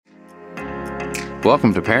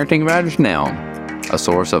Welcome to Parenting Matters Now, a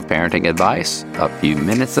source of parenting advice a few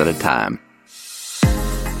minutes at a time.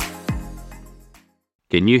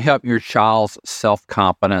 Can you help your child's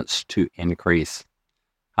self-confidence to increase?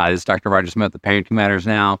 Hi, this is Dr. Roger Smith of Parenting Matters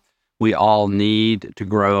Now. We all need to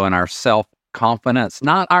grow in our self-confidence,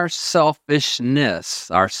 not our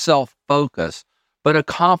selfishness, our self-focus, but a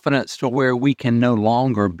confidence to where we can no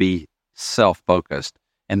longer be self-focused.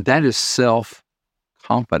 And that is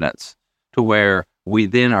self-confidence, to where we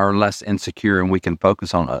then are less insecure and we can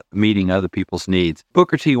focus on meeting other people's needs.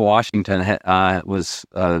 Booker T. Washington was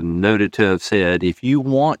noted to have said, if you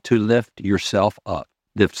want to lift yourself up,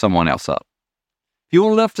 lift someone else up. If you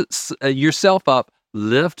want to lift yourself up,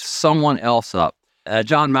 lift someone else up.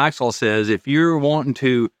 John Maxwell says, if you're wanting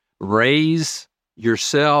to raise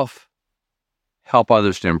yourself, help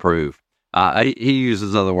others to improve. He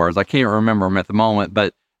uses other words. I can't remember them at the moment,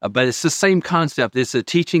 but it's the same concept. It's a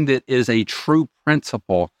teaching that is a true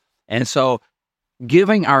principle. And so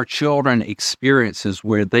giving our children experiences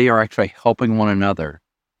where they are actually helping one another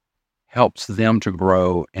helps them to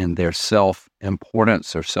grow in their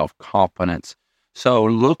self-importance or self-confidence. So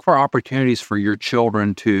look for opportunities for your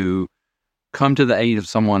children to come to the aid of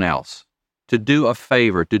someone else, to do a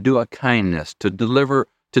favor, to do a kindness, to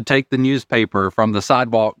take the newspaper from the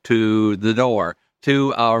sidewalk to the door,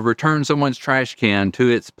 to return someone's trash can to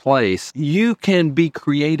its place. You can be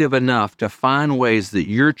creative enough to find ways that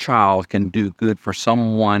your child can do good for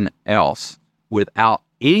someone else without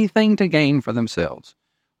anything to gain for themselves.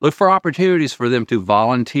 Look for opportunities for them to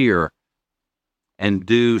volunteer and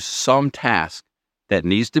do some task that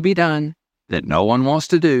needs to be done, that no one wants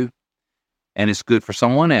to do, and it's good for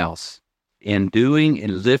someone else. In doing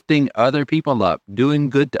and lifting other people up,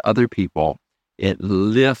 doing good to other people, it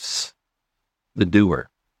lifts the doer.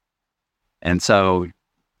 And so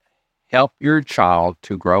help your child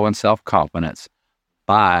to grow in self-confidence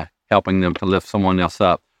by helping them to lift someone else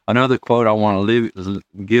up. Another quote I want to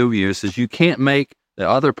give you is, you can't make the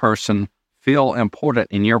other person feel important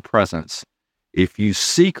in your presence if you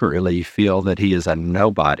secretly feel that he is a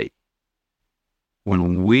nobody.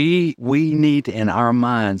 When we need to, in our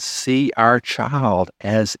minds, see our child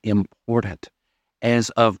as important, as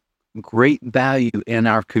of great value in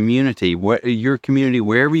our community, your community,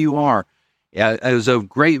 wherever you are, as of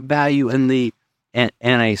great value in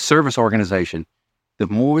a service organization. The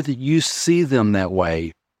more that you see them that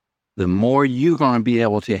way, the more you're going to be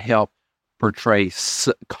able to help portray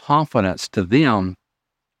confidence to them,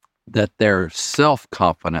 that their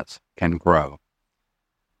self-confidence can grow.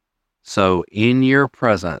 So in your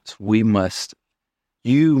presence, you must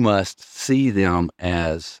see them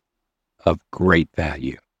as of great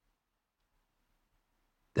value.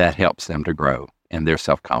 That helps them to grow in their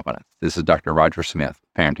self-confidence. This is Dr. Roger Smith,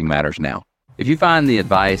 Parenting Matters Now. If you find the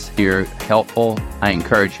advice here helpful, I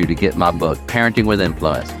encourage you to get my book, Parenting with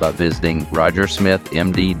Influence, by visiting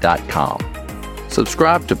rogersmithmd.com.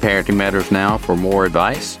 Subscribe to Parenting Matters Now for more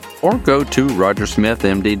advice, or go to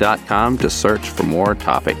rogersmithmd.com to search for more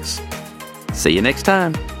topics. See you next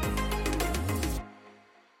time.